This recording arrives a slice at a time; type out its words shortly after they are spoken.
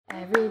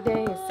Every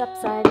day is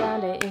upside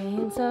down day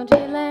in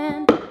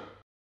Zonjiland.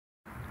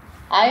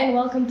 Hi and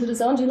welcome to the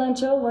Zonjiland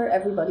show where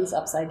everybody's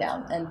upside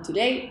down. And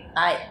today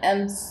I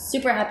am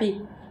super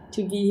happy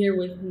to be here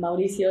with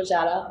Mauricio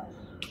Jara,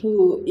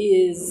 who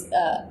is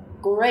a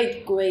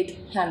great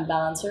hand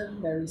balancer,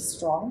 very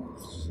strong.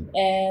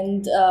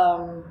 And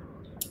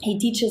he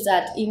teaches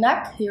at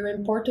INAC here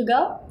in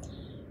Portugal,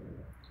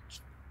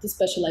 the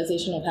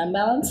specialization of hand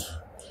balance.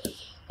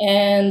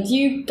 And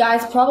you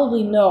guys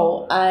probably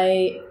know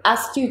I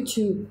asked you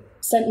to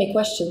send me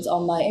questions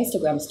on my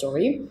Instagram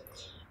story,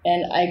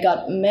 and I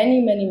got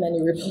many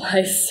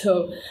replies.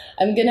 So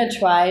I'm gonna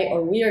try,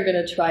 or we are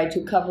gonna try to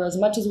cover as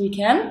much as we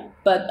can,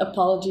 but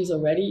apologies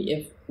already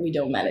if we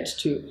don't manage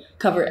to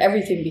cover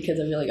everything because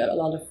I really got a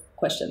lot of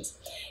questions.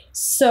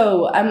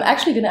 So I'm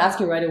actually gonna ask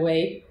you right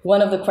away.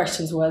 One of the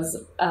questions was,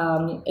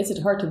 is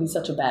it hard to be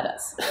such a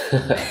badass?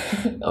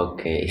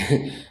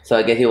 Okay, so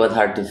I guess it was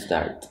hard to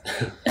start,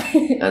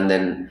 and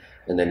then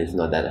it's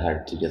not that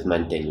hard to just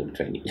maintain your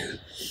training.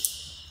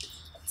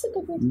 That's a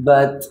good way.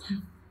 But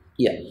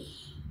yeah,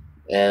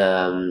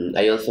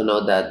 I also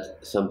know that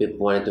some people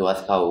wanted to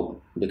ask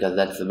how, because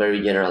that's a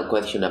very general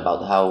question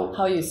about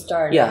how you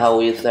start. Yeah, how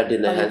you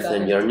started the How you got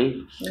handstand it.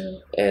 journey.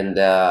 Mhm.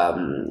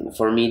 And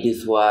for me,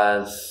 this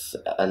was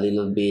a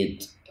little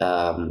bit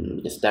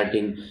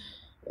starting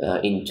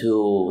in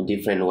two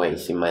different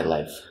ways in my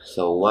life.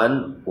 So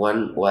one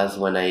was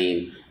when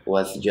I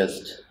was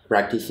just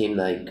practicing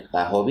like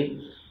a hobby,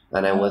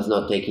 and I was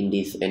not taking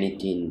this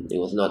anything. It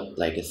was not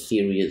like a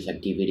serious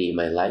activity in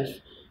my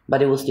life,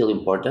 but it was still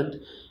important.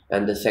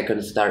 And the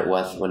second start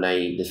was when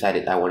I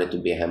decided I wanted to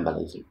be a hand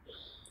balancer.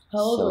 How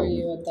old So- were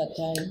you at that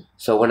time?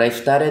 So when I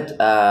started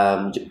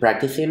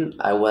practicing,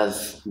 I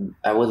was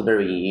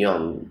very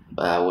young.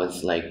 I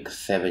was like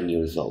 7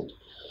 years old.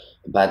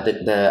 But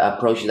the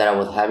approach that I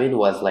was having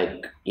was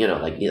like,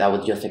 like I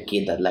was just a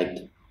kid that liked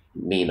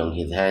being on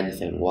his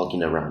hands and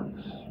walking around.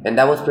 And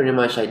that was pretty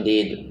much I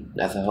did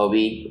as a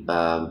hobby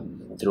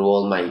through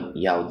all my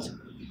youth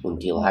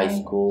until high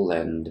school,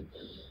 and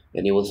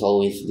it was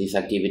always this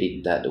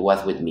activity that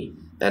was with me.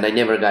 And I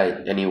never got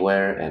it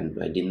anywhere, and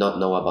I did not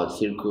know about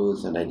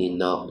circus, and I did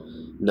not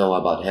know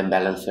about hand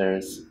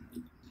balancers.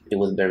 It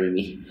was very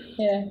me.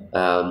 Yeah.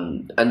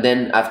 And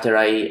then after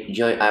I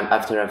joined,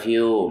 after a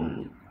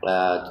few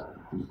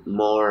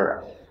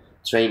more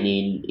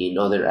training in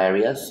other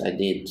areas, I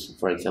did,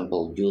 for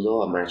example,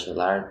 judo, a martial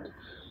art,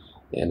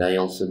 and I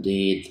also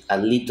did a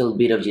little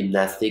bit of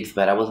gymnastics,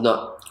 but I was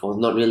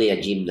not really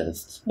a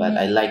gymnast, but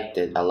I liked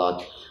it a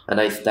lot. And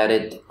I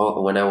started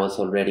when I was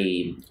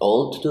already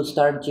old to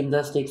start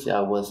gymnastics. I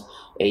was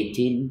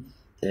 18,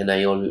 and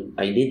I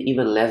did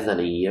even less than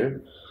a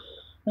year,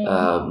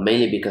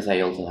 mainly because I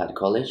also had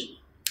college.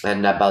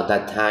 And about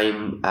that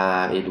time,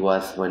 it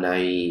was when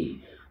I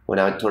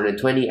turned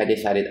 20, I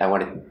decided I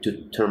wanted to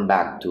turn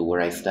back to where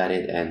I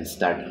started and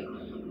start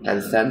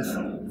handstands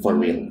for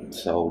real.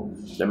 So,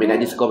 I mean, I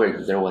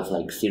discovered there was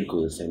like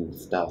circus and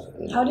stuff.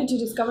 How did you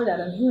discover that,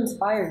 and who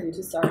inspired you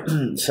to start?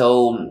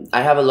 So,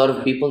 I have a lot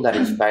of people that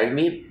inspired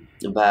me,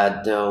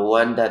 but the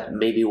one that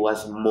maybe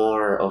was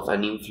more of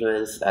an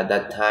influence at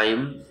that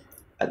time,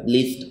 at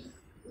least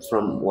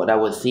from what I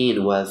was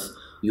seeing, was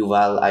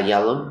Yuval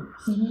Ayalon.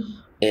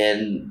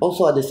 And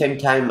also at the same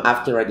time,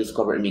 after I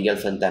discovered Miguel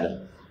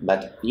Santana.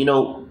 But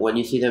when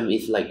you see them,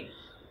 it's like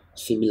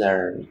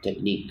similar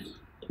technique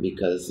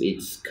because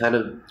it's kind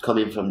of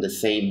coming from the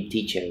same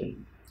teacher.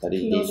 That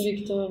is Claude this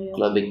Victoria.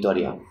 Claude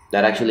Victoria.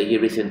 That actually he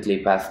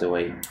recently passed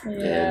away.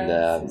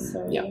 And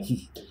sorry. yeah,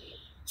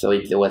 so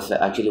it was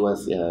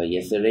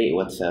yesterday. It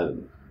was a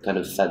kind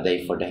of sad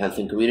day for the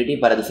handstand community,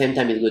 but at the same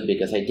time, it's good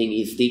because I think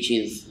his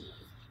teachings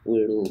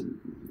will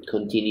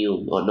continue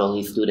on all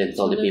his students,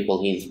 all the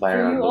people he inspired.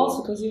 For around you the world.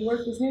 also, because you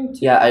worked with him too.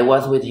 Yeah, I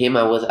was with him.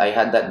 I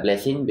had that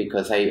blessing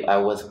because I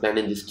was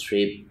planning this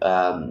trip.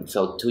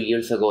 So 2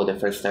 years ago, the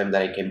first time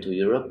that I came to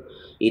Europe,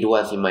 it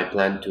was in my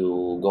plan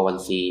to go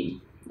and see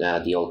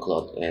the old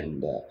Claude,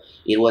 and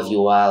it was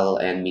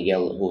Yuval and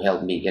Miguel who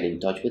helped me get in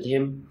touch with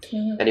him,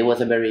 and it was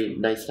a very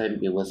nice time.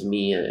 It was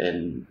me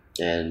and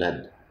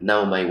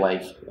now my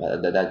wife.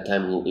 At that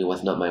time, it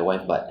was not my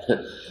wife, but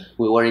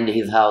we were in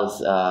his house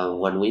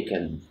 1 week,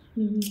 and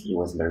it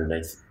was very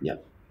nice. Yeah.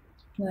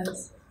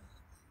 Nice.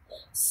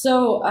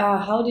 So,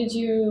 how did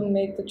you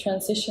make the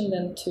transition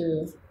then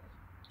to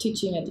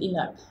teaching at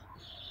INAC?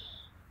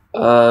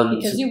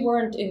 Because you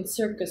weren't in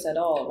circus at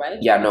all, right?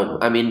 Yeah, no.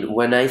 I mean,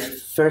 when I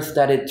first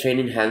started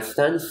training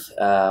handstands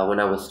when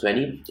I was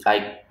 20,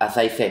 as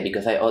I said,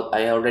 because I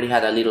already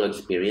had a little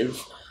experience,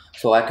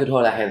 so I could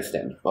hold a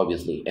handstand,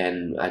 obviously,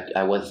 and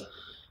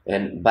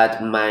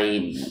but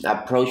my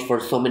approach for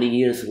so many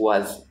years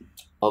was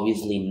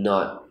obviously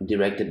not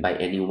directed by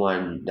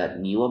anyone that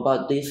knew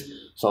about this.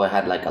 So I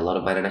had like a lot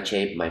of banana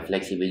shape. My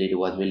flexibility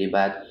was really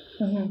bad,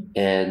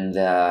 and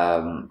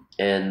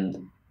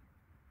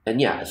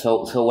yeah,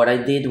 so what I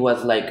did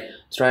was like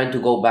trying to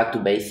go back to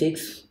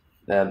basics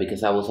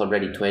because I was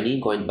already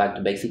 20, going back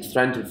to basics,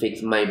 trying to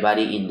fix my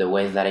body in the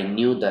ways that I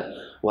knew that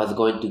was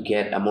going to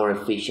get a more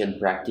efficient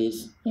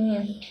practice.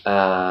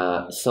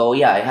 Mm-hmm. So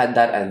yeah, I had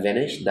that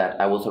advantage that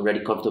I was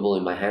already comfortable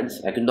in my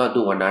hands. I could not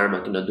do one arm. I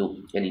could not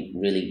do any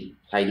really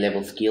high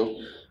level skill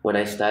when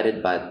I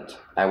started, but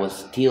I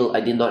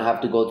did not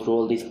have to go through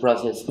all this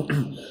process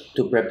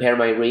to prepare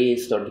my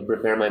wrist or to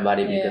prepare my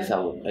body because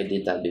Yeah. I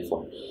did that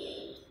before.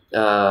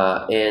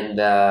 And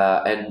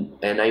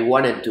I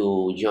wanted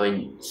to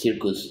join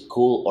circus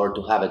school or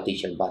to have a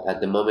teacher, but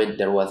at the moment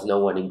there was no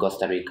one in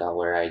Costa Rica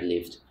where I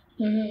lived.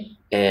 Mm-hmm.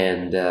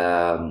 And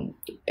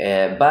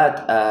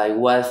but I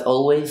was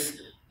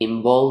always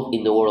involved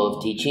in the world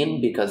of teaching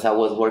because I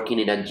was working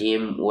in a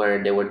gym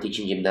where they were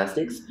teaching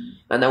gymnastics,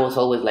 and I was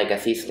always like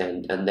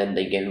assistant, and then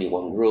they gave me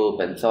one group,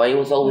 and so I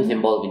was always Mm-hmm.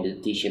 involved in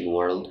the teaching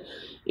world.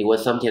 It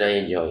was something I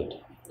enjoyed.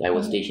 I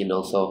was Mm-hmm. teaching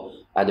also.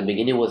 At the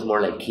beginning it was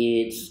more like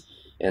kids,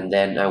 and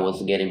then I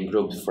was getting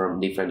groups from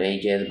different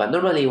ages, but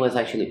normally it was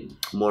actually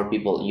more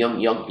people,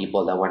 young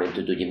people that wanted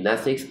to do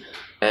gymnastics,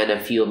 and a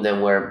few of them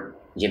were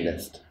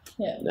gymnasts.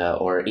 Yeah.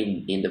 Or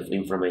in the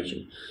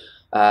information.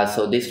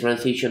 So this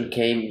transition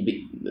came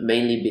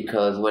mainly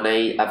because when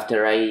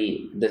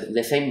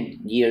the same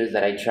years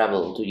that I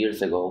traveled 2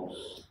 years ago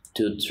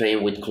to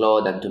train with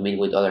Claude and to meet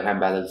with other hand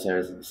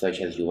balancers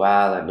such as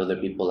Yuval and other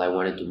people I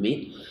wanted to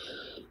meet.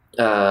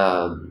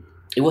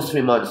 It was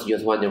 3 months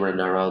just wandering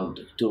around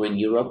touring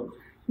Europe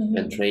Mm-hmm.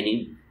 and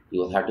training. It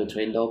was hard to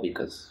train though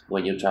because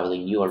when you're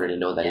traveling, you already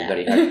know that it's Yeah.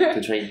 very hard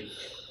to train.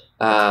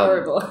 It's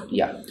horrible.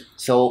 Yeah,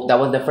 so that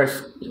was the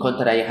first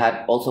contact I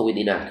had also with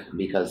INAC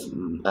because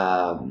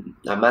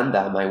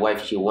Amanda, my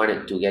wife, she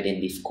wanted to get in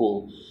this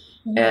school.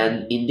 Mm-hmm. And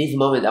in this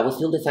moment, I was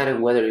still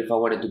deciding whether if I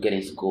wanted to get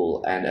in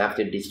school. And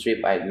after this trip,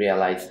 I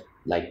realized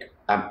like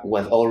I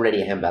was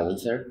already a hand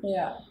balancer.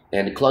 Yeah.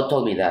 And Claude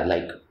told me that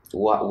like,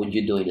 what would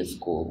you do in a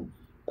school?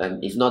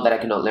 And it's not that I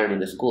cannot learn in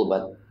the school,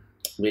 but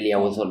really I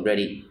was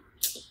already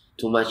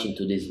too much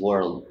into this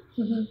world,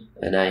 Mm-hmm.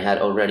 and I had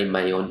already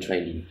my own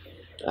training.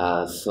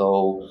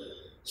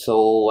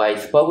 So I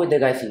spoke with the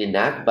guys in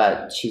INAC,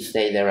 but she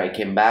stayed there. I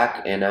came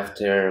back, and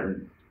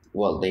after,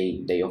 well,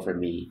 they offered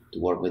me to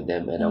work with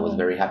them, and I was Mm-hmm.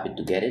 very happy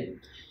to get it.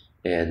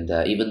 And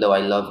even though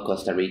I love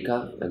Costa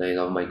Rica and I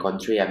love my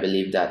country, I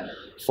believe that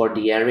for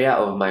the area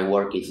of my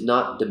work, it's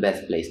not the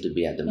best place to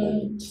be at the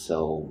moment.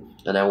 So,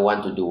 and I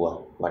want to do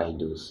what I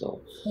do.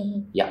 So,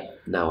 Mm-hmm. yeah,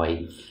 now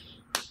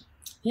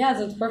Yeah,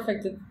 so it's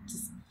perfect. It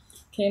just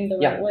came the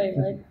Yeah. right way,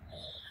 right?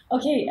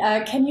 Okay,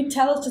 can you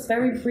tell us just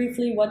very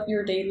briefly what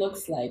your day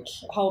looks like?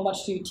 How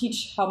much do you teach?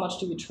 How much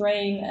do you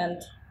train? And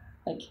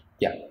like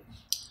Yeah.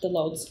 the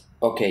loads.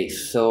 Okay,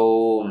 so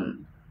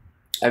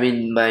I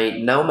mean,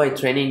 my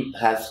training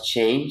has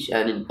changed,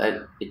 and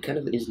it kind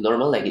of is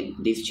normal. Like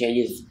this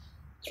changes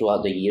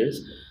throughout the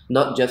years,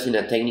 not just in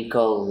a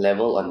technical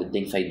level on the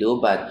things I do,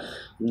 but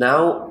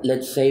now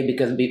let's say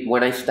because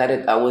when I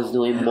started, I was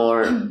doing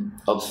more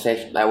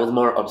obsessed. I was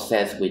more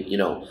obsessed with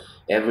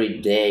every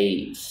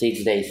day,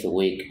 6 days a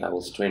week. I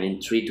was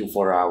training 3 to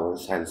 4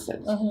 hours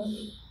handstands.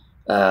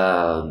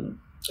 Mm-hmm.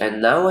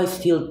 And now I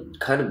still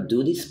kind of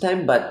do this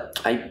time, but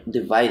I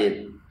divide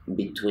it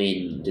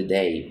between the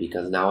day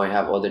because now I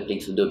have other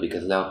things to do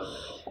because now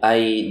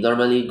I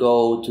normally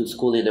go to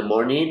school in the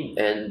morning,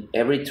 and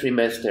every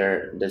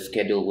trimester the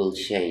schedule will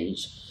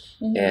change.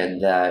 Mm-hmm.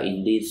 And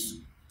in this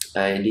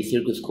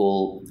circus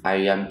school, I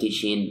am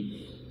teaching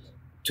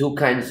two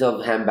kinds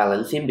of hand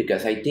balancing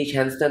because I teach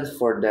handstands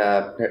for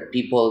the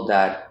people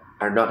that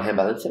are not hand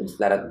balancers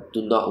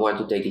do not want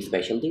to take this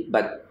specialty,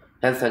 but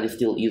handstand is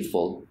still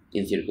useful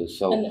in circus.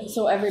 So And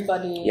so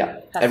everybody.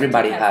 yeah, has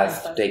everybody to take has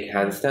handstand to take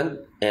handstand,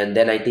 and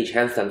then I teach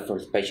handstand for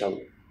special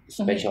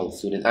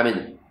students. I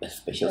mean,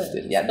 special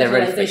students. Yeah, they're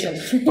very special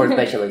Specialization. for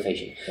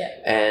specialization.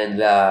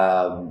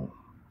 Yeah.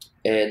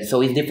 And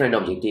so it's different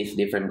objectives,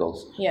 different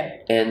goals. Yeah.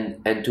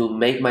 And to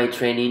make my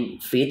training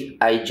fit,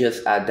 I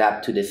just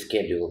adapt to the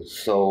schedule.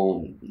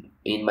 So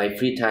in my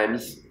free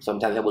times,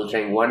 sometimes I will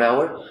train 1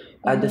 hour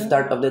at the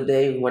start of the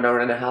day, 1 hour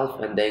and a half,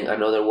 and then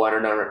another 1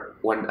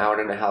 hour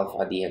and a half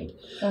at the end.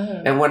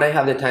 Mm-hmm. And when I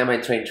have the time, I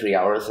train 3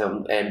 hours.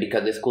 And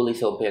because the school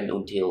is open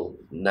until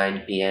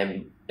 9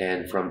 p.m.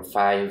 and from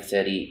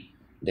 5:30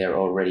 they're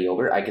already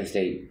over, I can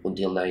stay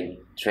until 9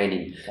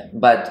 training. Okay.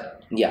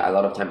 But yeah, a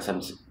lot of times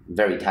I'm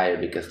very tired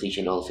because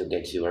teaching also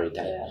gets you very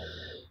tired.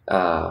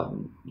 Yeah.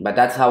 But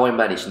that's how I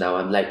manage now.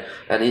 I'm like,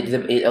 and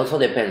it also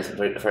depends.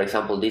 For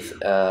example, these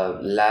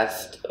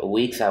last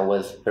weeks I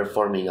was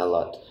performing a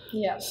lot.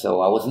 Yeah.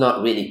 So I was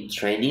not really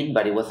training,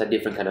 but it was a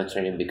different kind of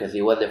training because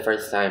it was the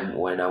first time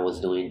when I was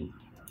doing.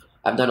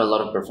 I've done a lot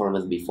of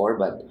performance before,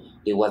 but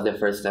it was the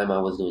first time I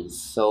was doing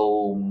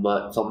so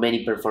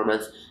many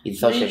performance in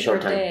such a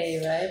short time. Day,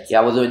 right?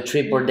 Yeah, I was doing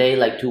 3 per day,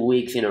 like 2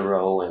 weeks in a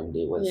row, and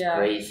it was Yeah.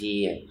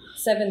 crazy. And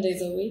 7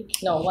 days a week?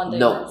 No, 1 day.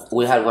 no, rest.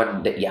 we had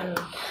 1 day. Yeah,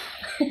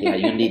 yeah,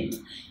 you need,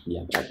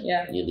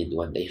 Yeah. you need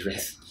 1 day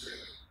rest.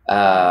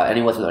 And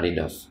it was not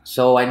enough.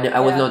 So I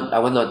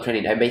was not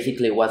training. I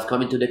basically was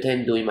coming to the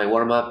tent, doing my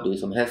warm up, doing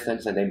some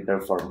handstands, and then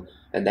perform,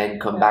 and then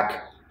come back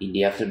in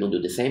the afternoon, do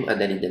the same, and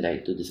then in the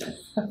night do the same.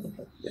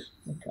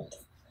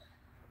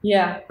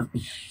 Yeah.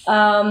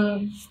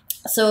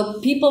 So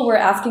people were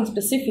asking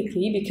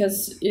specifically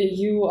because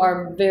you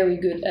are very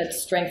good at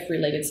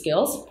strength-related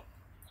skills,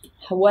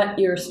 what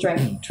your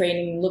strength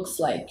training looks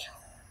like.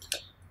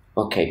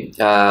 Okay.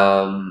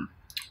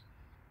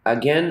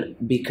 Again,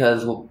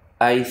 because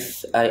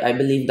I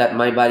believe that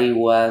my body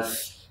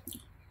was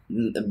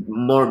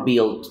more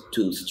built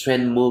to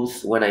strength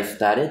moves when I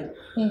started,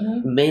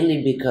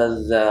 mainly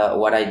because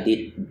what I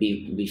did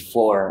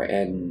before,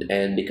 and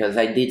because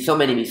I did so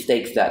many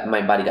mistakes that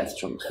my body got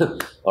strong,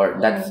 or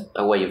that's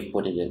a way of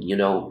putting it. You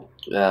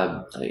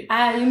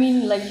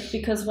mean like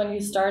because when you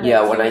started,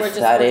 Yeah, you when I were just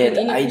started,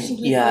 working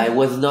inefficiently? I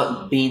was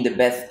not being the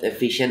best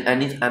efficient,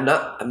 and I'm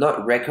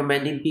not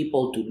recommending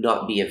people to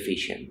not be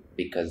efficient,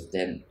 because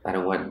then I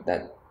don't want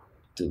that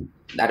to.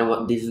 I don't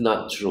want. This is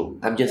not true.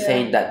 I'm just Yeah.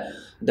 saying that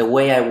the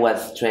way I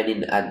was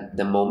training at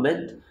the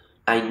moment,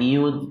 I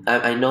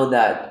know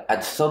that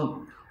at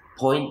some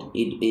point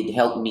it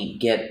helped me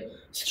get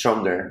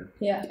stronger.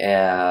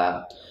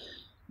 Yeah.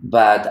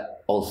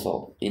 But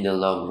also in the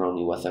long run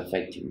it was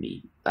affecting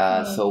me.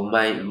 So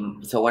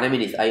what I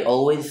mean is, I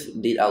always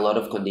did a lot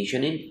of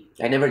conditioning.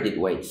 I never did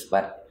weights,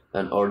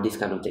 or these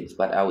kind of things,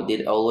 but I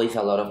did always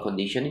a lot of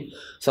conditioning.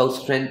 So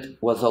strength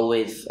was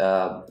always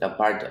a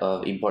part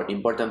of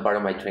important part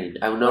of my training.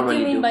 I would What do normally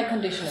you mean by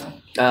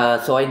conditioning?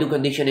 So I do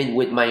conditioning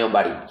with my own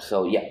body.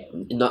 So yeah,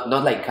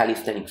 not like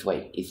calisthenics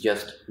way. It's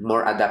just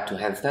more adapt to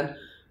handstand.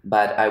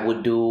 But I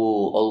would do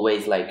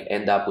always like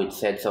end up with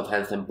sets of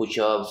handstand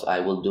push-ups. I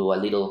will do a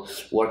little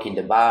work in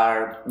the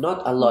bar,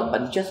 not a lot,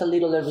 but just a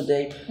little every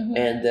day.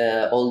 And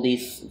all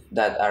these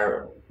that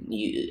are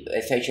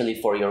essentially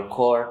for your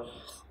core.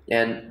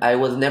 And I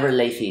was never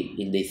lazy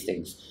in these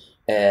things.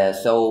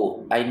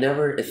 So I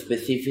never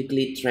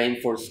specifically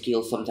trained for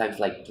skills, sometimes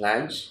like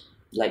planche.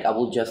 Like I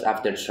would just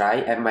after try,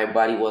 and my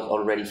body was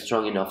already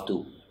strong enough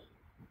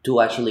to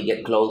actually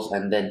get close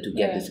and then to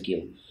get the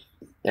skill.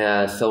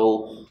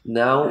 So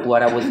now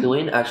what I was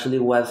doing actually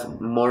was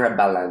more a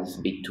balance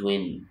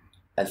between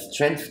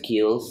strength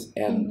skills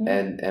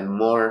and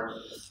more.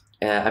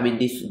 I mean,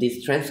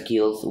 these strength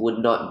skills would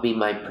not be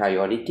my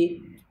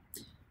priority,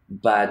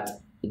 but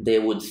they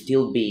would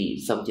still be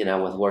something I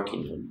was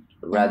working on,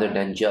 rather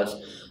than just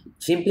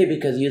simply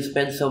because you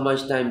spend so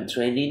much time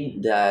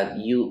training that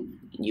you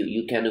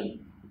kind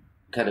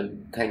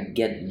of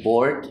get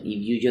bored if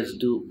you just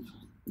do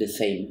the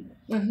same.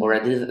 Or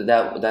at least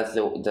that's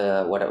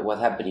the what was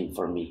happening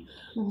for me.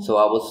 So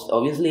I was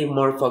obviously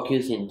more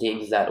focused in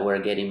things that were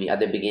getting me at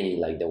the beginning,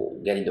 like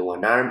getting the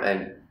one arm,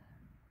 and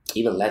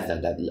even less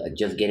than that,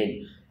 just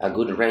getting a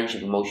good range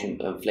of motion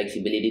and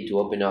flexibility to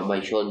open up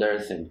my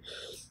shoulders and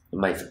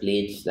my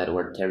splits that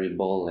were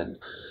terrible. And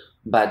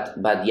but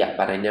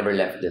I never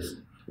left this,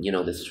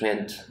 the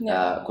strength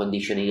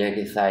conditioning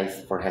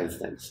exercise for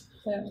handstands.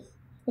 Yeah.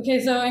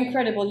 Okay, so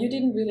incredible. You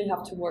didn't really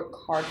have to work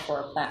hard for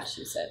a planche,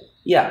 you said.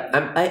 Yeah,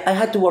 I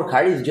had to work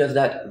hard. It's just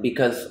that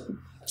because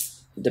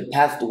the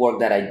past work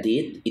that I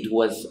did, it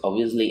was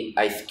obviously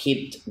I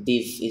skipped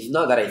this. It's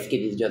not that I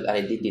skipped, it's just that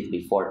I did this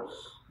before.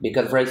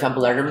 Because, for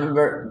example, I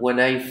remember when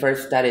I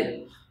first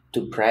started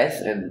to press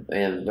and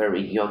a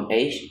very young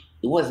age,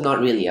 it was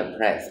not really a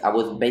press. I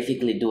was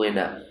basically doing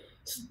the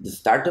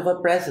start of a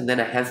press and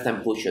then a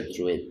handstand push-up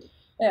through it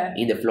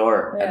in the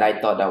floor, and I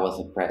thought that was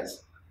a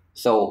press.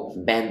 So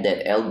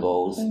bended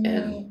elbows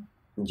and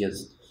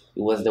just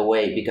it was the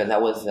way, because I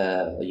was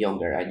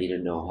younger. I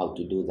didn't know how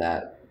to do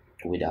that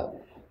without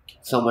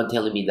someone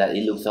telling me that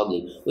it looks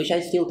ugly, which I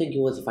still think it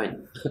was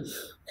fine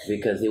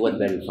because it was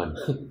very fun.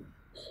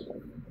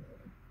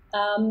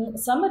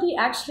 Somebody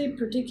actually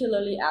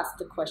particularly asked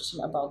the question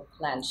about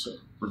planche.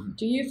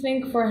 Do you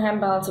think for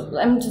hand balance,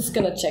 I'm just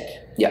gonna check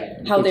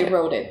how they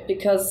wrote it,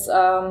 because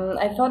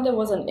I thought there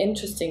was an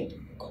interesting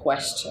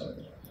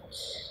question.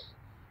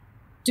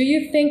 Do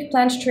you think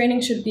planche training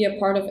should be a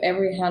part of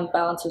every hand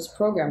balancer's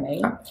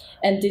programming?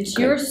 And did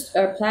your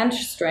planche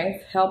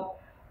strength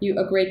help you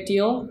a great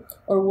deal,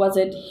 or was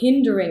it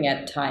hindering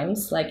at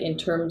times, like in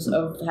terms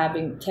of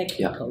having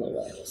technical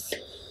awareness?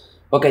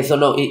 Okay, so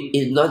no,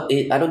 it's not.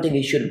 I don't think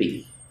it should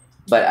be,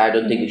 but I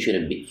don't think it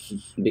shouldn't be,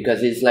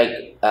 because it's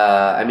like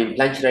I mean,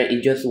 planche training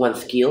is just one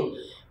skill,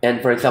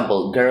 and for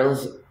example,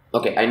 girls.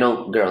 Okay, I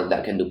know girls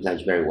that can do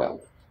planche very well.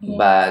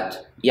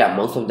 But yeah,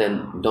 most of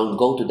them don't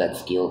go to that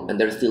skill, and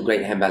they're still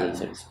great hand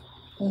balancers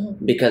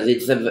because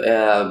it's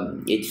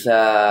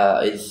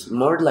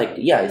more like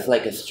it's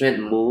like a strength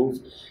move,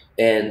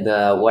 and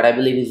what I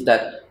believe is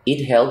that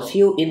it helps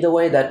you in the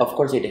way that, of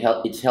course,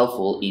 it's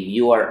helpful if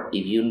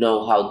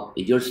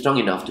you're strong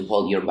enough to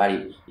hold your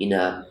body in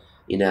a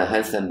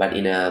handstand, but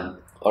in a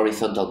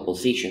horizontal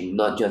position,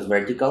 not just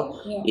vertical.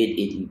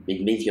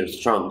 It means you're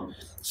strong.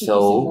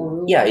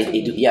 So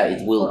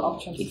it will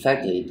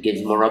exactly, it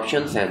gives more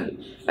options, and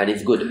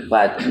it's good,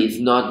 but it's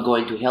not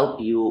going to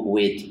help you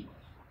with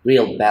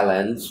real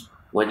balance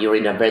when you're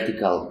in a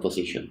vertical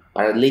position,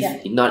 or at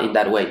least not in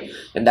that way.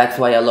 And that's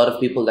why a lot of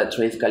people that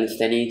train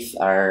calisthenics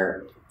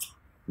are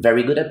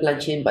very good at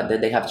planching, but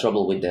then they have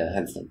trouble with the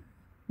handstand.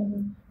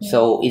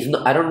 So it's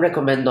not. I don't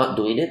recommend not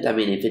doing it. I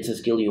mean, if it's a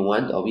skill you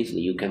want,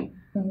 obviously you can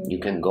You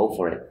can go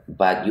for it,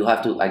 but you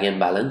have to again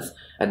balance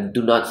and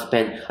do not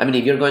spend. I mean,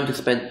 if you're going to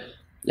spend,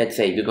 let's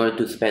say, if you're going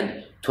to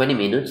spend 20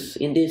 minutes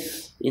in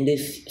this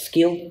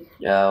skill,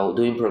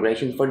 doing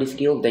progression for this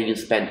skill, then you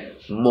spend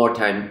more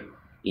time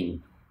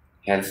in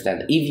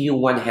handstand. If you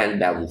want hand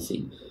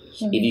balancing,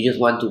 if you just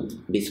want to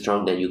be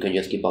strong, then you can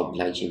just keep on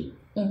planching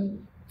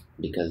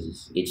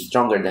because it's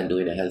stronger than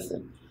doing a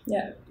handstand.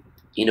 Yeah.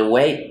 In a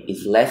way,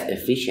 it's less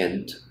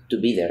efficient to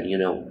be there. You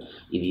know,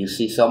 if you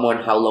see someone,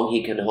 how long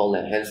he can hold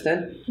a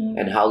handstand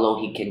and how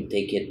long he can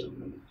take it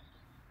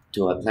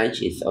to a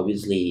planche, it's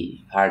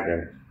obviously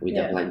harder with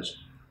a planche.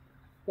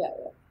 Yeah.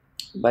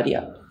 But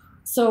yeah.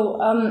 So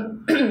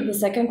the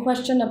second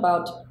question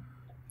about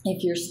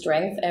if your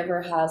strength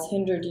ever has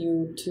hindered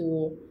you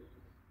to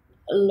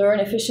learn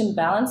efficient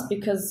balance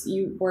because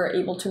you were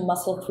able to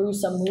muscle through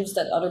some moves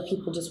that other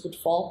people just would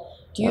fall.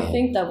 Do you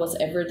think that was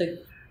ever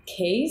the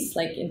case,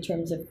 like in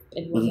terms of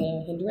it was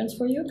a hindrance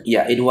for you?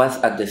 Yeah, it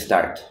was at the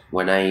start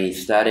when I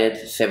started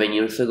 7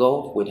 years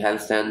ago with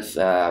handstands.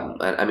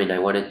 I mean, I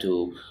wanted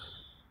to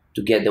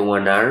get the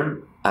one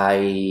arm.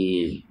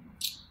 I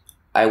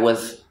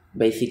was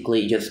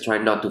basically just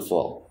trying not to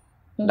fall.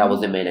 That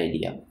was the main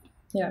idea.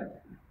 Yeah.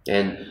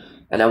 And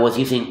I was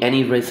using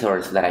any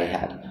resource that I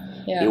had.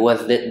 Yeah. It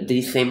was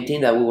the same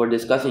thing that we were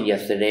discussing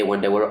yesterday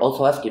when they were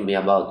also asking me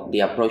about the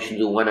approach to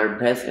do one arm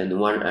press and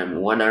one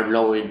arm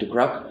lower into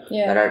croc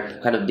that are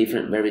kind of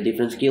different, very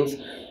different skills.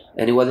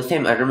 And it was the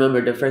same. I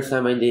remember the first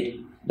time I did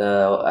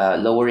the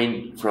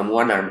lowering from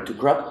one arm to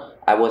croc,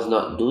 I was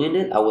not doing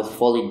it. I was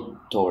falling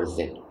towards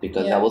it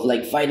because I was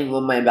like fighting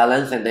on my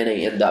balance, and then I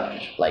end up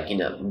like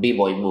in a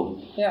b-boy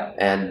move. Yeah.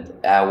 And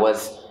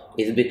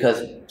it's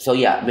because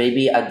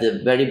maybe at the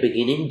very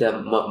beginning,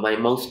 my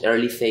most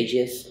early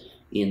stages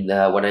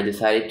when I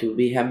decided to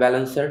be hand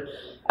balancer,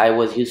 I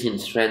was using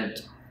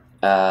strength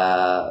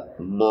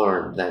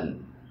more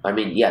than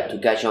to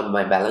catch on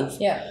my balance.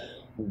 Yeah.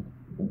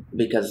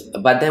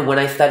 But then when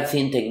I started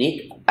seeing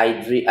technique,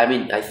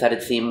 I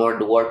started seeing more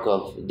the work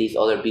of these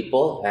other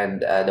people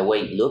and the way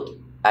it looked.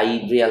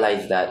 I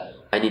realized that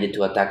I needed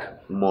to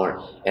attack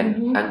more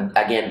and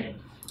again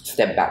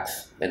step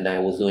backs, and I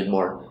was doing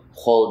more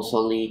holds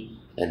only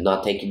and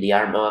not taking the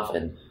arm off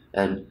and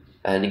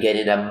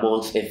getting a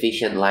most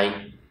efficient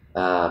line.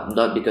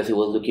 Not because it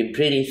was looking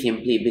pretty,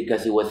 simply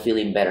because it was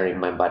feeling better in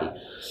my body.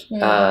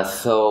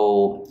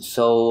 So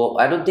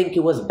I don't think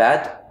it was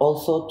bad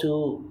also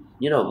to,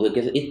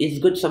 because it's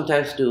good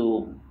sometimes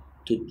to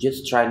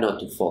just try not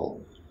to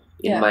fall.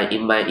 In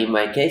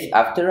my case,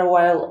 after a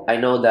while, I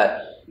know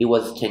that it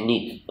was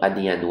technique at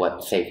the end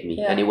what saved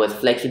me, and it was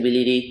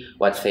flexibility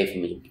what saved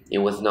me. It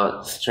was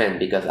not strength,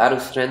 because out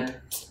of strength,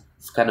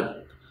 it's kind of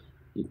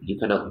you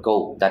cannot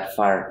go that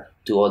far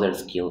to other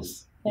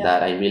skills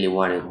that I really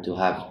wanted to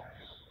have.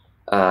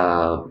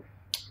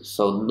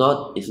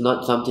 It's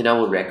not something I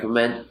would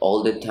recommend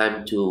all the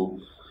time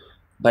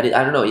but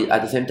I don't know,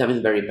 at the same time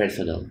it's very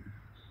personal.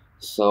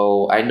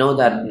 So I know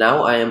that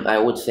now I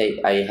would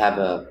say I have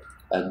a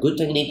good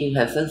technique in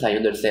handstands, I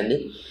understand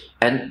it,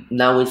 and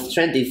now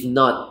strength is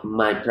not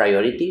my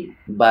priority,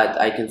 but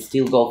I can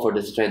still go for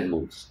the strength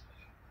moves.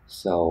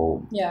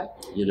 So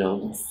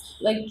it's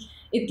like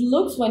it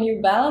looks when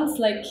you balance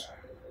like.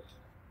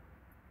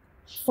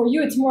 For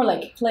you, it's more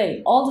like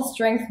play. All the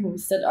strength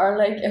moves that are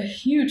like a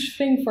huge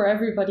thing for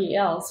everybody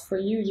else, for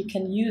you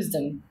can use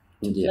them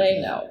to play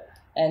now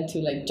and to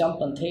like jump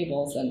on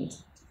tables and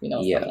stuff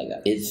like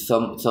that. It's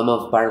some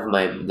of part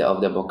of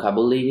the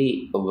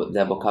vocabulary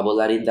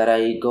that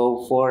I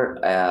go for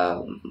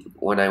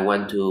when I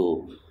want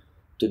to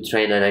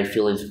train and I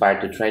feel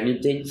inspired to try new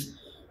things.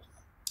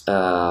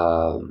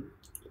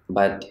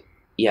 But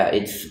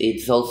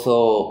it's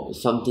also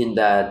something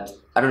that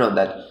I don't know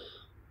that.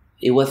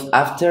 It was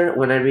after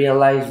when I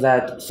realized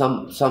that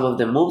some of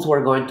the moves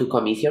were going to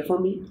come easier for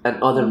me and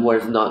others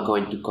were not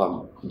going to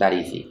come that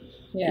easy.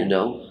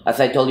 As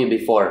I told you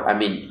before,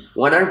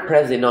 one arm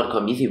press did not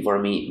come easy for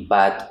me,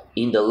 but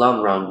in the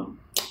long run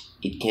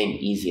it came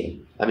easier.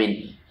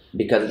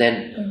 Because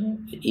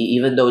then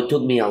even though it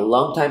took me a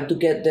long time to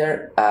get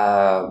there,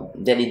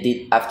 then it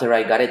did, after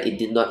I got it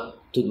did not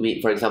took me,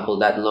 for example,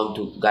 that long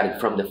to get it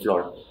from the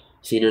floor,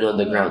 sitting on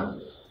the ground.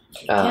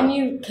 Can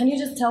you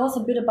just tell us a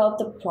bit about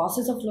the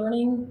process of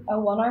learning a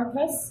one arm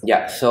press?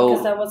 Yeah, so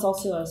because that was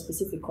also a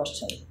specific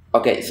question.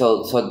 Okay,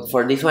 so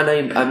for this one,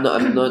 I'm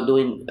not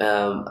doing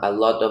a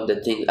lot of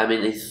the things.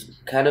 It's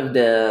kind of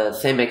the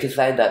same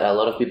exercise that a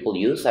lot of people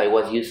use. I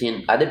was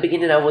using at the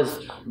beginning. I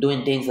was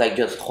doing things like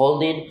just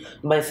holding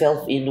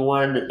myself in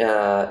one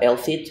L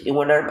sit in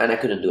one arm, and I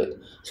couldn't do it.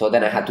 So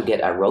then I had to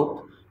get a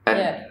rope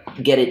and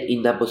get it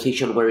in a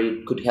position where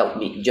it could help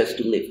me just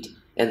to lift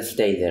and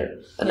stay there.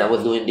 And I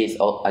was doing this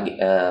a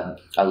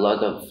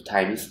lot of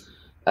times.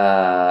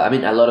 A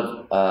lot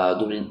of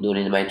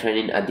during my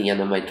training, at the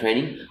end of my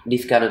training,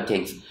 these kind of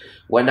things.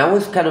 When I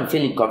was kind of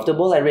feeling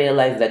comfortable, I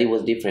realized that it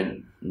was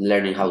different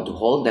learning how to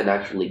hold than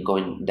actually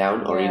going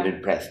down or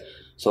even press.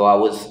 So I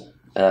was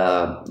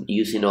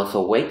using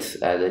also weights.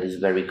 That is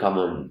very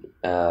common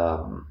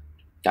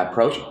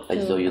approach.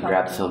 And so you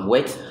grab some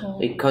weights,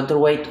 a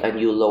counterweight, and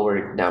you lower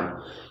it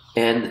down.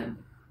 And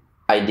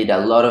I did a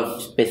lot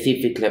of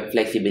specific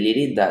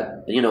flexibility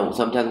that,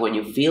 sometimes when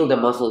you feel the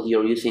muscles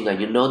you're using and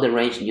you know the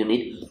range you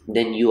need,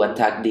 then you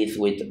attack this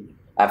with,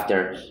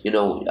 after,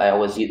 I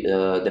always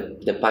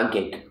the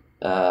pancake,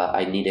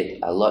 I needed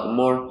a lot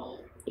more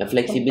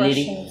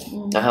flexibility,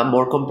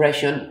 more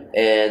compression,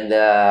 and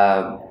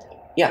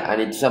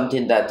and it's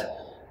something that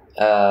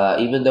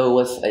even though it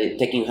was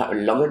taking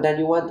longer than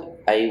you want,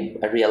 I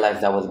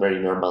realized that was very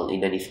normal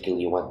in any skill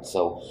you want.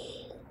 So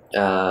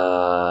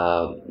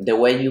the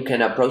way you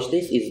can approach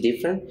this is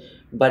different,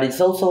 but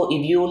it's also,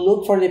 if you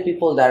look for the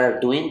people that are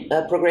doing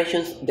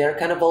progressions, they're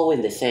kind of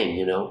always the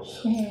same.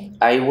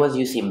 I was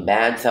using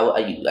bands.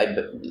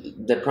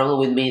 The problem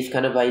with me is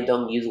kind of, I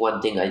don't use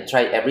one thing. I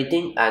try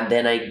everything and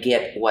then I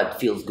get what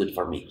feels good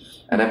for me.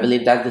 And I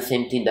believe that's the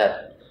same thing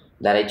that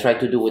I try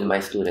to do with my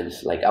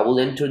students. Like, I will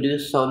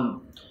introduce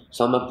some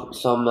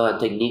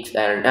techniques,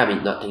 and I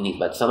mean, not techniques,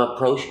 but some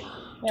approach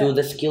to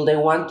the skill they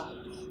want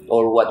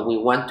or what we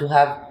want to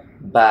have,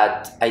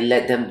 but I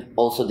let them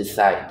also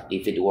decide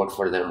if it works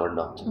for them or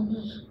not.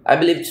 I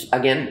believe,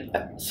 again,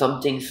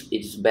 some things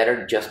it's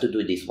better just to do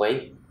it this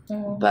way,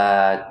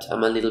 but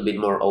I'm a little bit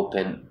more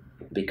open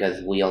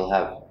because we all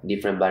have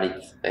different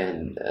bodies,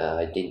 and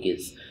I think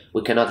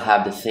we cannot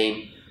have the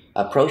same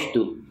approach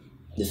to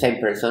the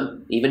same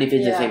person, even if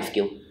it's the same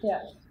skill.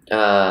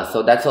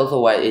 So that's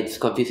also why it's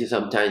confusing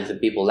sometimes, the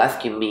people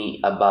asking me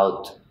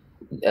about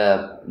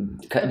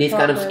these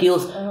kind of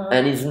skills,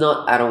 and it's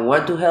not, I don't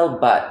want to help,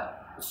 but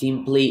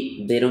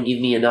simply they don't give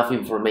me enough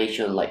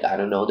information. Like, I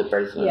don't know the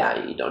person,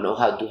 I don't know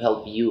how to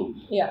help you.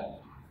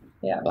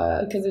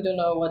 But, because you don't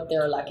know what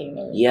they're lacking.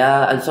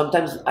 And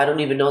sometimes I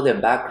don't even know their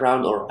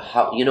background or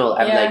how,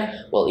 I'm like,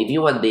 well, if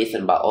you want this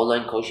and about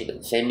online coaching,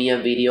 then send me a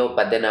video.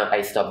 But then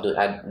I stopped doing,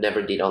 I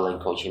never did online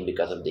coaching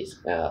because of this.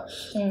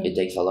 It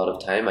takes a lot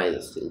of time. I'm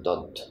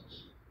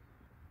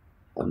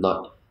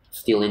not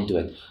still into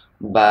it.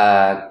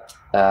 But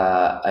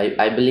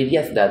I believe,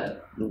 yes, that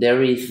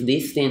there is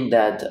this thing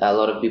that a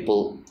lot of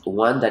people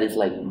want that is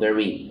like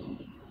very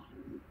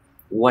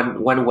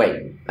one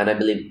way, and I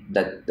believe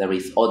that there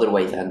is other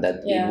ways, and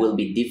that it will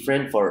be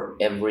different for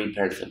every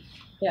person.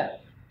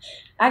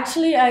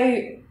 Actually,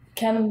 I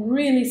can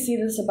really see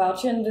this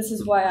about you, and this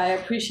is why I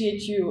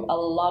appreciate you a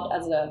lot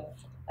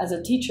as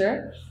a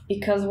teacher,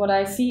 because what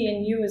I see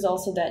in you is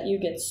also that you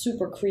get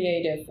super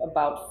creative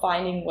about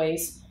finding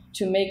ways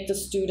to make the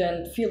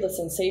student feel the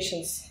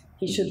sensations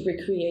he should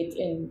recreate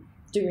in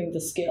doing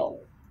the skill.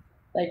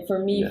 Like, for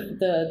me,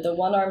 the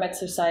one-arm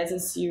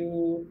exercises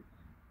you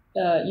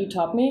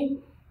taught me,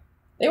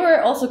 they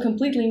were also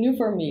completely new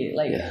for me.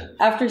 Like,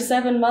 after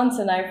 7 months,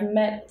 and I've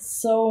met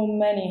so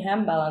many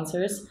hand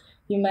balancers,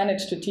 you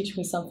managed to teach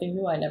me something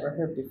new I never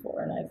heard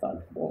before. And I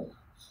thought, well,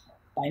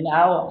 by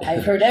now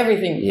I've heard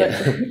everything.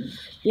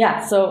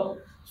 But so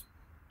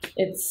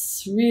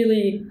it's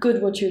really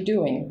good what you're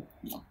doing.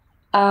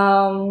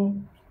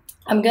 I'm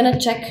gonna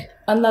check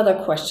another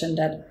question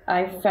that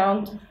I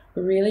found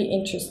really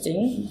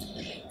interesting.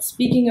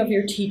 Speaking of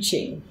your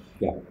teaching,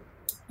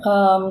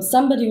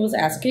 somebody was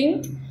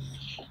asking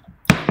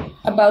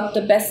about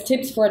the best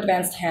tips for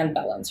advanced hand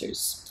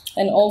balancers,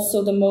 and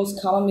also the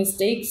most common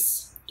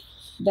mistakes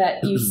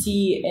that you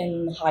see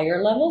in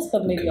higher levels,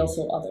 but maybe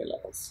also other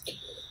levels.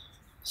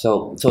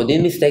 So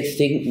these mistakes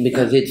thing,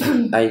 because it's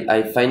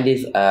I find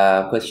this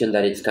question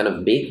that it's kind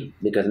of big,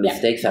 because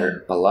mistakes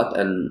are a lot,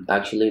 and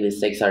actually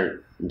mistakes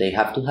they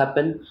have to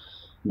happen.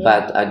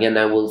 But again,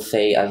 I will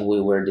say, as we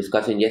were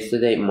discussing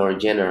yesterday, more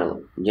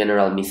general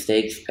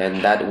mistakes,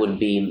 and that would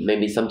be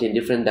maybe something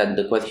different than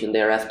the question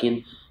they're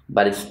asking,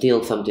 but it's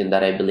still something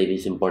that I believe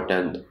is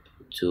important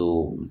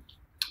to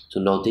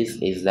notice,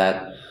 is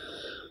that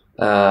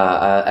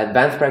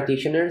advanced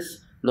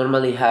practitioners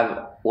normally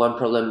have one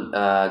problem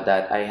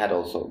that I had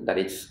also, that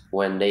it's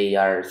when they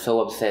are so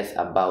obsessed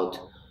about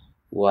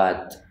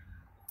what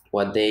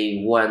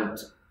they want,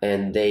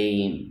 and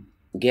they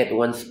get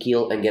one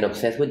skill and get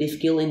obsessed with this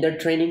skill in their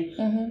training,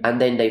 and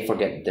then they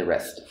forget the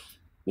rest.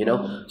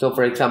 So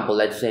for example,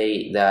 let's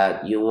say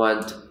that you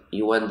want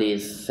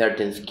this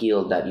certain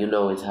skill that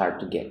is hard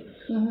to get,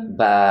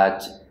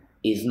 but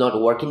it's not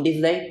working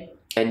this day,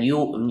 and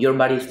your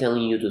body is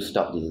telling you to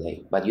stop this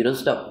day, but you don't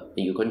stop,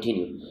 and you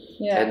continue,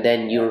 and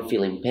then you're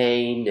feeling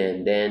pain,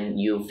 and then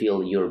you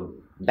feel you're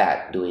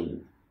bad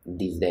doing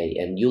this day,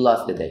 and you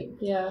lost the day.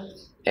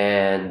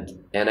 And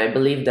I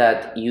believe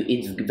that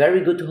it's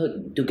very good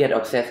to get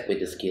obsessed with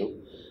the skill,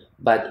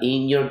 but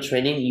in your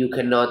training you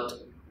cannot,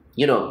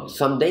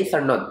 some days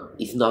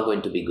it's not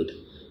going to be good,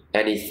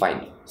 and it's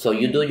fine. So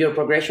you do your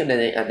progression,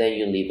 and then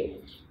you leave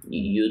it.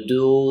 You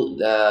do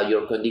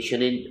your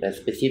conditioning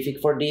specific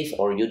for this,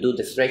 or you do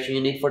the stretching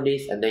you need for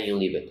this, and then you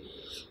leave it.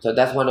 So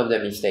that's one of the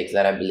mistakes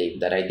that I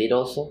believe that I did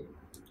also,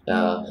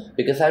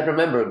 because I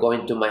remember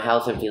going to my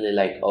house and feeling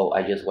like, oh,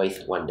 I just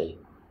wasted one day.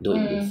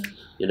 doing this,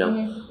 you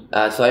know.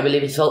 So I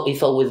believe it's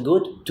always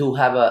good to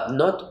have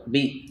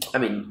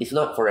it's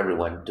not for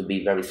everyone to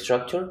be very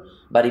structured,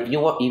 but if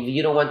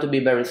you don't want to be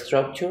very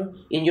structured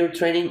in your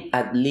training,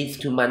 at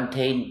least to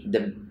maintain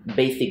the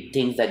basic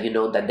things that you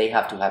know that they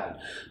have to happen.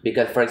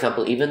 Because, for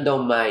example, even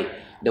though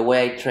the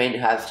way I train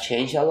has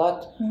changed a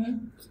lot,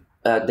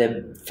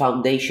 the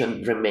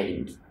foundation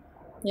remains.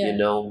 You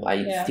know,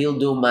 I still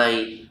do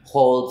my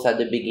holds at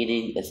the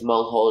beginning,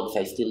 small holds.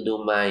 I still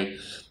do my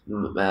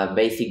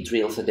basic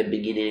drills at the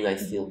beginning.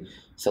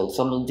 So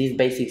some of these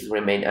basics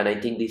remain, and I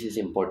think this is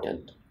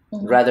important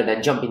rather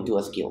than jumping to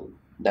a skill.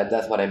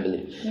 That's what I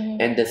believe.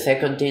 And the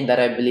second thing that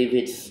I believe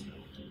it's,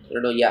 I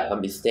don't know, a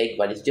mistake,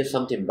 but it's just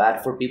something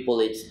bad for people.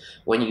 It's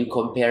when you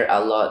compare a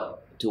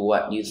lot to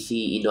what you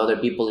see in other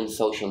people in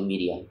social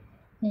media,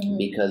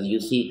 because you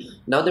see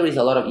now there is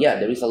a lot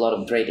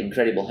of great,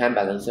 incredible hand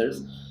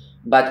balancers.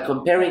 But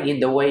comparing in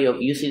the way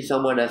of using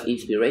someone as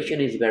inspiration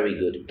is very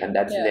good, and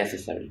that's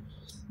necessary.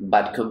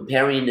 But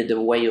comparing in the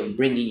way of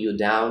bringing you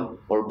down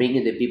or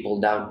bringing the people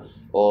down,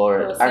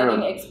 or I don't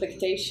know,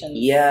 expectations.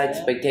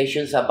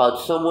 Expectations about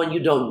someone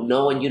you don't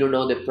know and you don't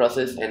know the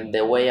process. And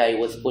the way I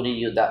was putting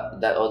you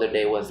that other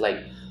day was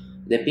like,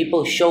 the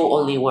people show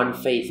only one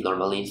face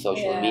normally in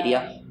social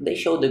media. They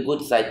show the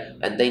good side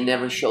and they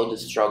never show the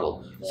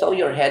struggle. So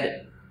your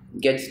head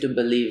gets to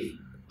believe,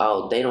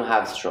 oh, they don't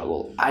have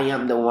struggle. I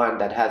am the one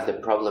that has the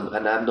problem,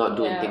 and I'm not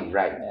doing things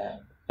right.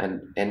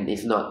 And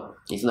it's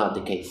not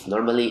the case.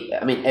 Normally,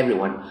 I mean,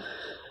 everyone,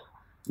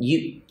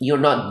 you're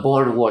not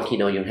born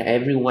working on your head.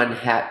 Everyone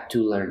had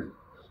to learn.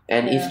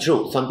 And it's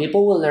true. Some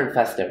people will learn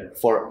faster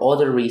for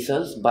other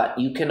reasons, but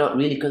you cannot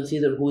really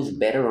consider who is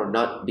better or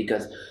not,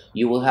 because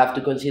you will have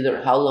to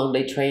consider how long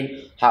they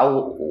train,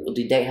 how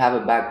did they have a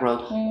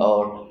background,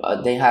 or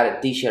they had a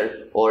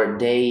teacher, or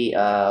their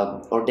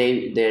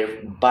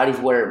bodies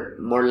were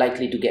more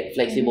likely to get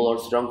flexible or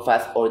strong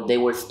fast, or they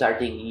were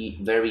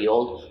starting very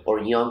old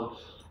or young.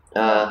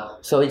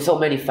 So it's so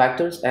many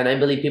factors, and I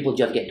believe people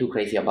just get too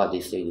crazy about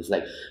these things.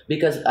 Like,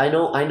 because I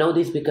know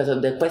this because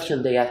of the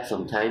questions they ask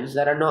sometimes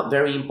that are not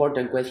very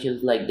important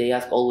questions. Like they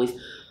ask always,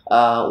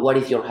 what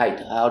is your height?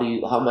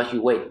 How much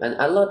you weigh? And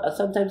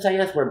sometimes I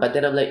ask for, but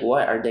then I'm like,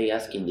 why are they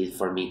asking this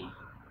for me?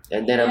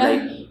 And then I'm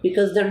like,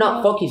 because they're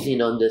not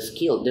focusing on the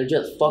skill. They're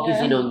just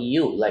focusing on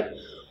you. Like,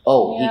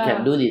 oh, he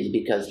can do this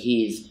because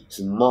he's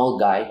small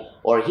guy,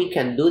 or he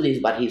can do this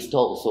but he's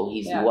tall, so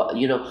he's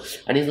you know.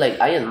 And it's like,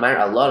 I admire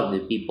a lot of the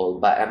people,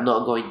 but I'm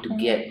not going to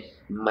get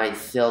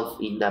myself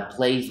in a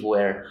place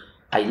where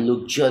I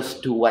look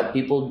just to what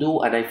people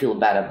do and I feel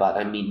bad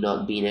about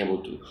not being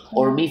able to,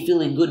 or me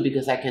feeling good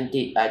because I can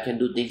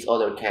do things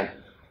other can't.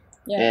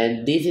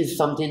 And this is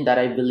something that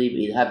I believe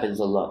it happens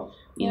a lot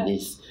in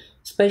this,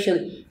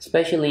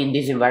 especially in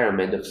this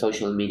environment of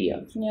social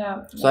media.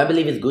 So I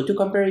believe it's good to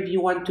compare if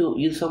you want to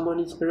use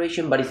someone's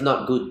inspiration, but it's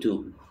not good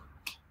to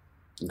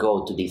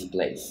go to this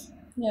place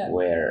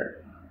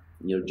where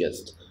you're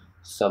just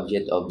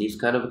subject of this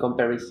kind of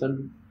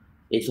comparison.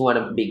 It's one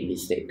of big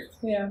mistake.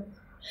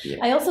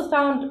 I also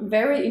found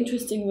very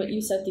interesting what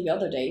you said the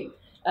other day,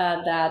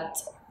 that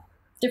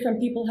different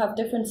people have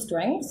different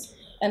strengths,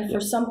 and for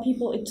some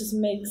people it just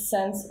makes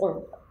sense,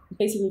 or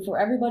basically for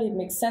everybody it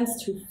makes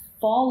sense to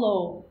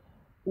follow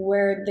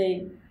where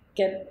they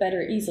get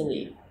better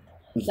easily.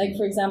 Like,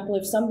 for example,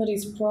 if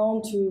somebody's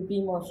prone to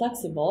be more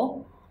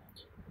flexible,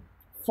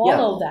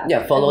 follow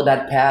that. Follow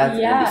that path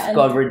and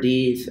discover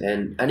these,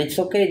 and it's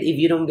okay if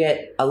you don't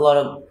get a lot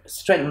of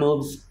strength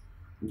moves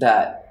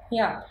that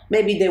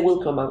maybe they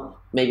will come out,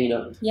 maybe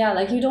not.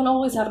 Like, you don't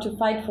always have to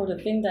fight for the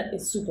thing that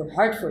is super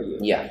hard for you.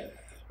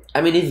 I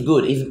mean, it's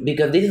good. It's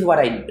because this is what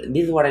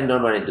I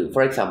normally do.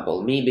 For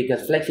example, me,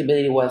 because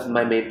flexibility was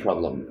my main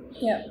problem.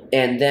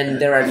 And then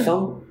there are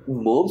some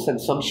moves and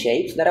some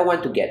shapes that I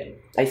want to get.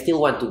 I still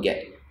want to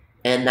get.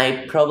 And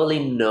I probably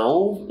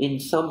know in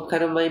some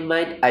kind of my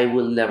mind I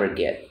will never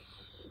get.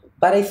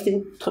 But I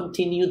still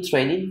continue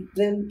training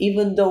them,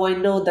 even though I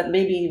know that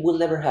maybe it will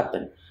never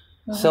happen.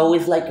 So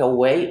it's like a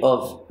way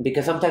of,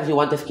 because sometimes you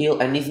want a skill,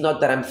 and it's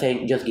not that I'm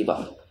saying just give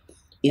up.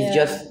 It's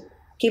just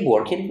keep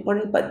working on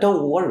it, but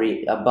don't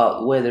worry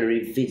about whether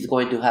if it's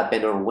going to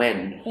happen or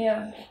when.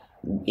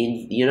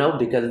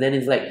 Because then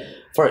it's like,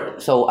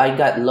 so I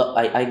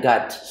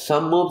got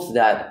some moves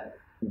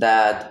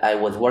that I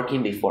was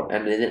working before,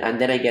 and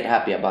then I get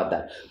happy about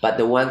that. But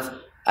the ones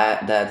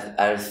that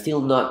are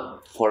still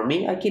not for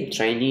me, I keep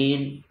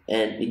training,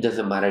 and it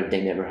doesn't matter if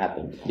they never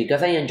happen,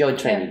 because I enjoy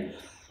training.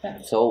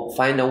 So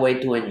find a way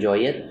to enjoy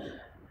it,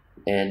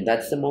 and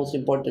that's the most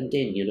important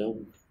thing,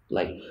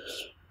 like,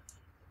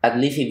 at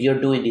least if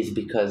you're doing this,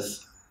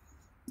 because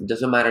it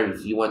doesn't matter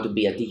if you want to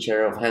be a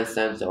teacher of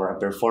handstands or a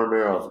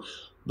performer of,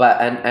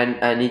 but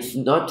and it's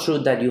not true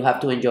that you have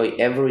to enjoy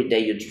every day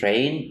you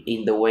train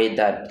in the way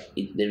that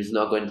there's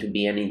not going to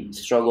be any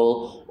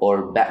struggle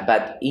or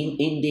but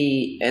in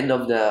the end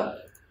of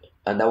the,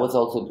 and that was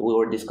also we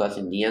were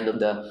discussing, the end of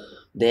the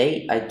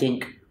day, I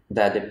think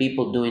that the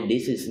people doing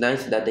this, is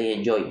nice that they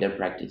enjoy their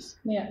practice.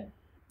 And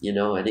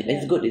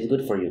it's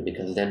good for you,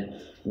 because then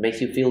it makes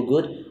you feel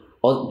good.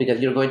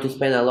 because you're going to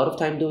spend a lot of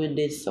time doing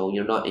this, so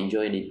you're not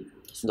enjoying it.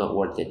 It's not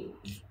worth it.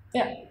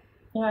 Yeah.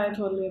 Yeah, I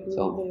totally agree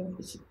So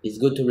with you. it's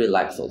good to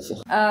relax also.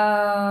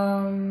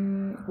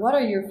 What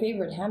are your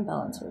favorite hand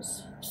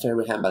balancers?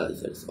 Favorite hand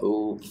balancers.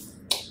 Oh,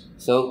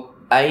 so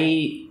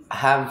I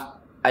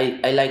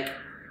like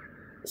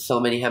so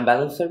many hand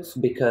balancers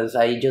because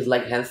I just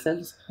like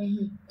handstands,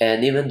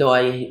 and even though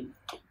I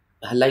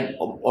like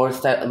more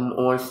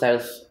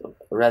styles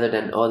rather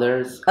than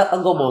others,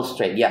 I'll go more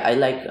straight. Yeah, I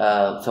like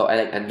so I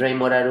like Andrei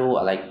Moraru,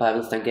 I like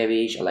Pavel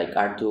Stankiewicz, I like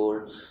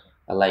Artur,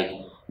 I like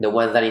the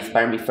ones that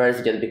inspire me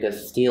first, just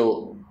because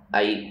still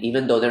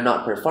even though they're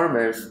not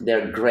performers,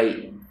 they're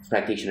great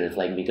practitioners,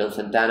 like Miguel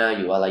Santana,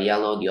 Yuval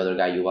Ayalo, the other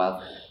guy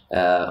Yuval.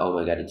 Oh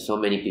my god, it's so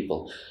many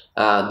people.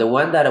 The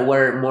one that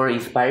were more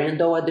inspiring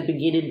though at the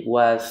beginning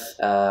was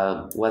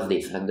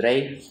this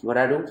Andrei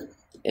Moraru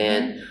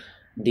and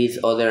this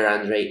other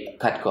Andrei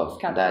Katkov.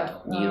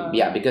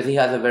 Because he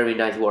has a very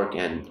nice work,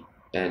 and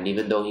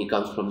even though he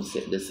comes from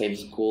the same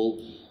school,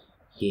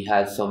 he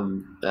has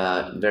some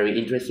very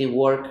interesting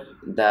work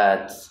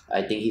that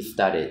I think he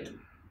studied.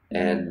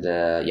 And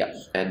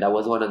and that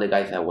was one of the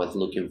guys I was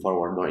looking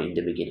forward more in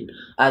the beginning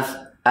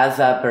as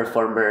a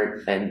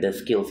performer and the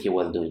skills he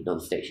was doing on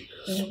stage.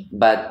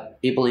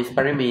 But people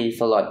inspiring me is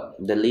a lot.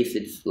 The list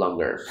is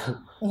longer.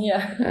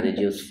 Yeah. And it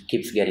just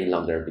keeps getting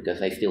longer because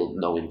I still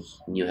know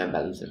new hand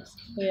balancers.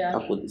 Yeah.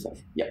 I'll put this off.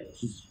 Yeah.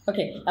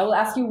 Okay, I will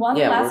ask you one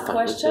last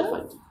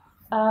question.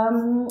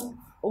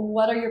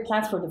 What are your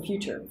plans for the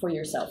future for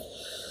yourself?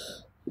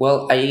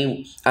 Well,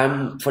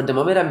 I'm for the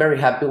moment I'm very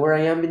happy where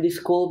I am in this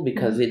school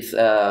because it's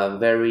a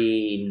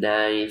very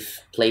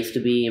nice place to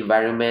be,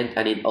 environment,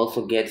 and it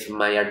also gets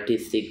my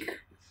artistic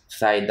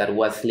side that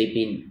was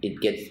sleeping.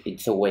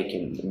 It's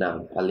awakened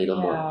now a little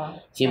more,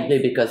 simply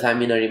because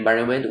I'm in an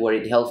environment where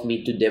it helps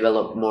me to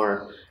develop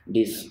more.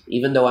 This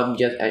even though I'm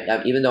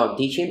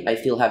teaching, I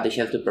still have the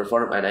chance to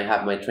perform, and I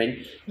have my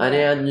training, and I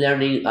am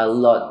learning a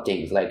lot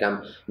things. Like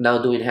I'm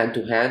now doing hand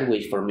to hand,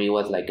 which for me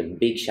was like a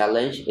big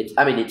challenge.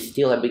 It's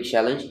still a big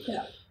challenge.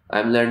 Yeah.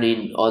 I'm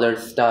learning other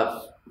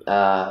stuff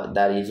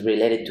that is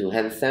related to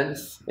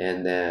handstands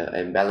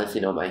and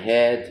balancing on my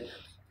head.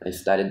 I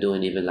started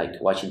doing even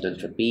like Washington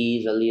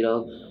trapeze a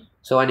little.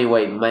 So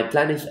anyway, my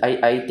plan is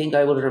I think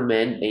I will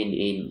remain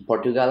in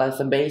Portugal as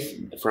a base.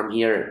 From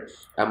here,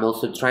 I'm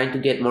also trying to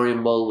get more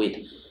involved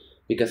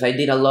because I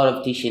did a lot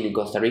of teaching in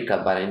Costa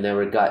Rica, but I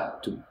never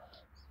got to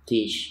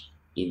teach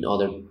in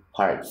other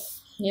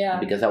parts. Yeah.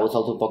 Because I was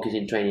also focused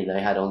in training. I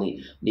had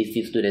only these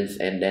few students,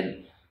 and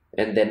then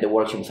the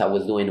workshops I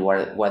was doing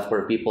was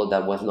for people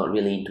that was not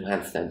really into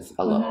handstands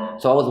a lot.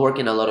 So I was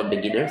working a lot of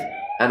beginners,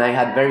 and I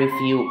had very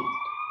few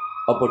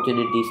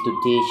opportunities to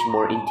teach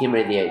more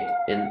intermediate,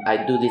 and I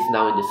do this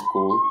now in the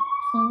school,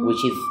 which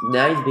is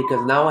nice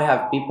because now I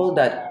have people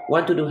that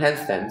want to do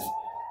handstands,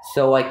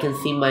 so I can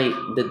see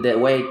the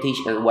way I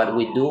teach and what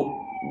we do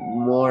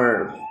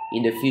more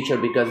in the future,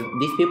 because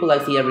these people I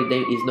see every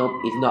day is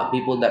not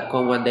people that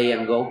come one day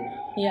and go.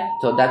 Yeah.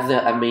 So that's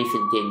the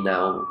amazing thing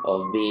now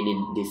of being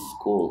in this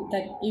school.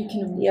 That you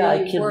can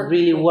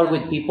really work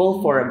with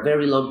people for a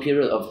very long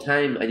period of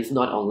time, and it's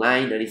not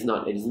online, and it's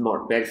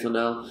more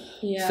personal.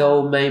 Yeah.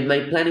 So my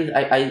plan is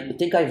I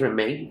think I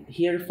remain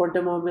here for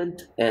the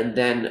moment, and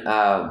then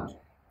and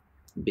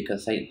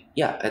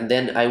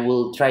then I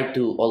will try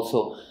to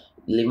also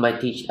leave my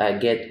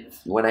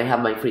when I have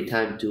my free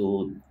time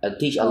to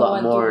teach a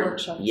lot more.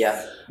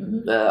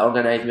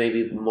 Organize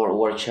maybe more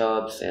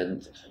workshops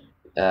and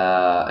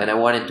I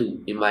wanted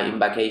to in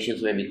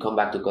vacations maybe come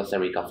back to Costa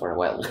Rica for a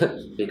while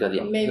because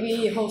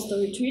maybe host a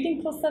retreat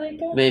in Costa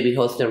Rica. Maybe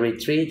host a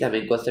retreat. I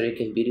mean, Costa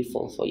Rica is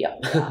beautiful, so yeah.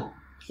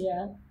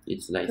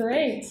 It's nice.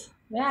 Great.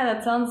 Yeah,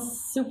 that sounds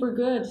super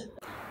good.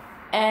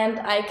 And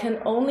I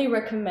can only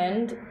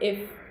recommend, if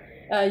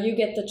you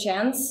get the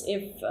chance,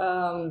 if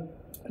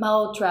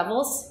Mao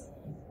travels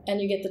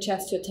and you get the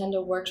chance to attend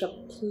a workshop,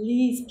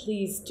 please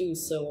do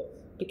so.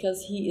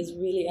 Because he is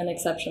really an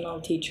exceptional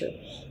teacher.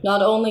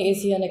 Not only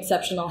is he an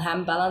exceptional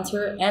hand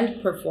balancer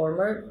and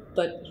performer,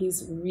 but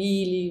he's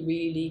really,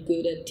 really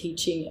good at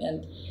teaching,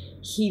 and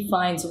he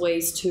finds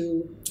ways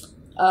to,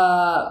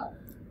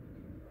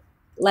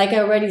 like I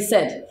already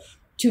said,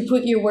 to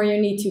put you where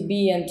you need to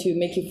be and to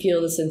make you feel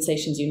the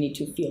sensations you need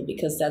to feel,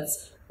 because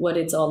that's what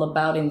it's all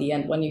about in the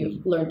end when you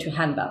learn to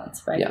hand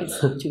balance, right? Yeah. It's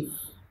to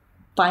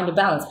find a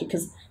balance,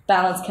 because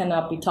balance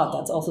cannot be taught.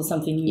 That's also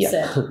something you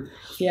said.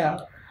 Yeah.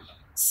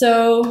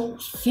 So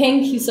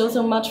thank you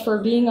so much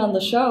for being on the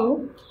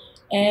show,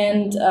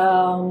 and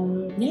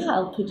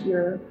I'll put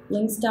your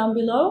links down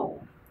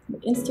below,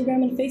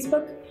 Instagram and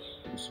Facebook,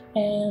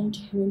 and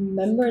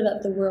remember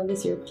that the world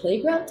is your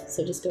playground,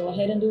 so just go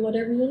ahead and do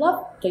whatever you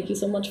love. Thank you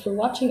so much for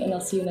watching, and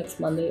I'll see you next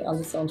Monday on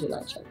the Sound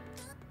July Show.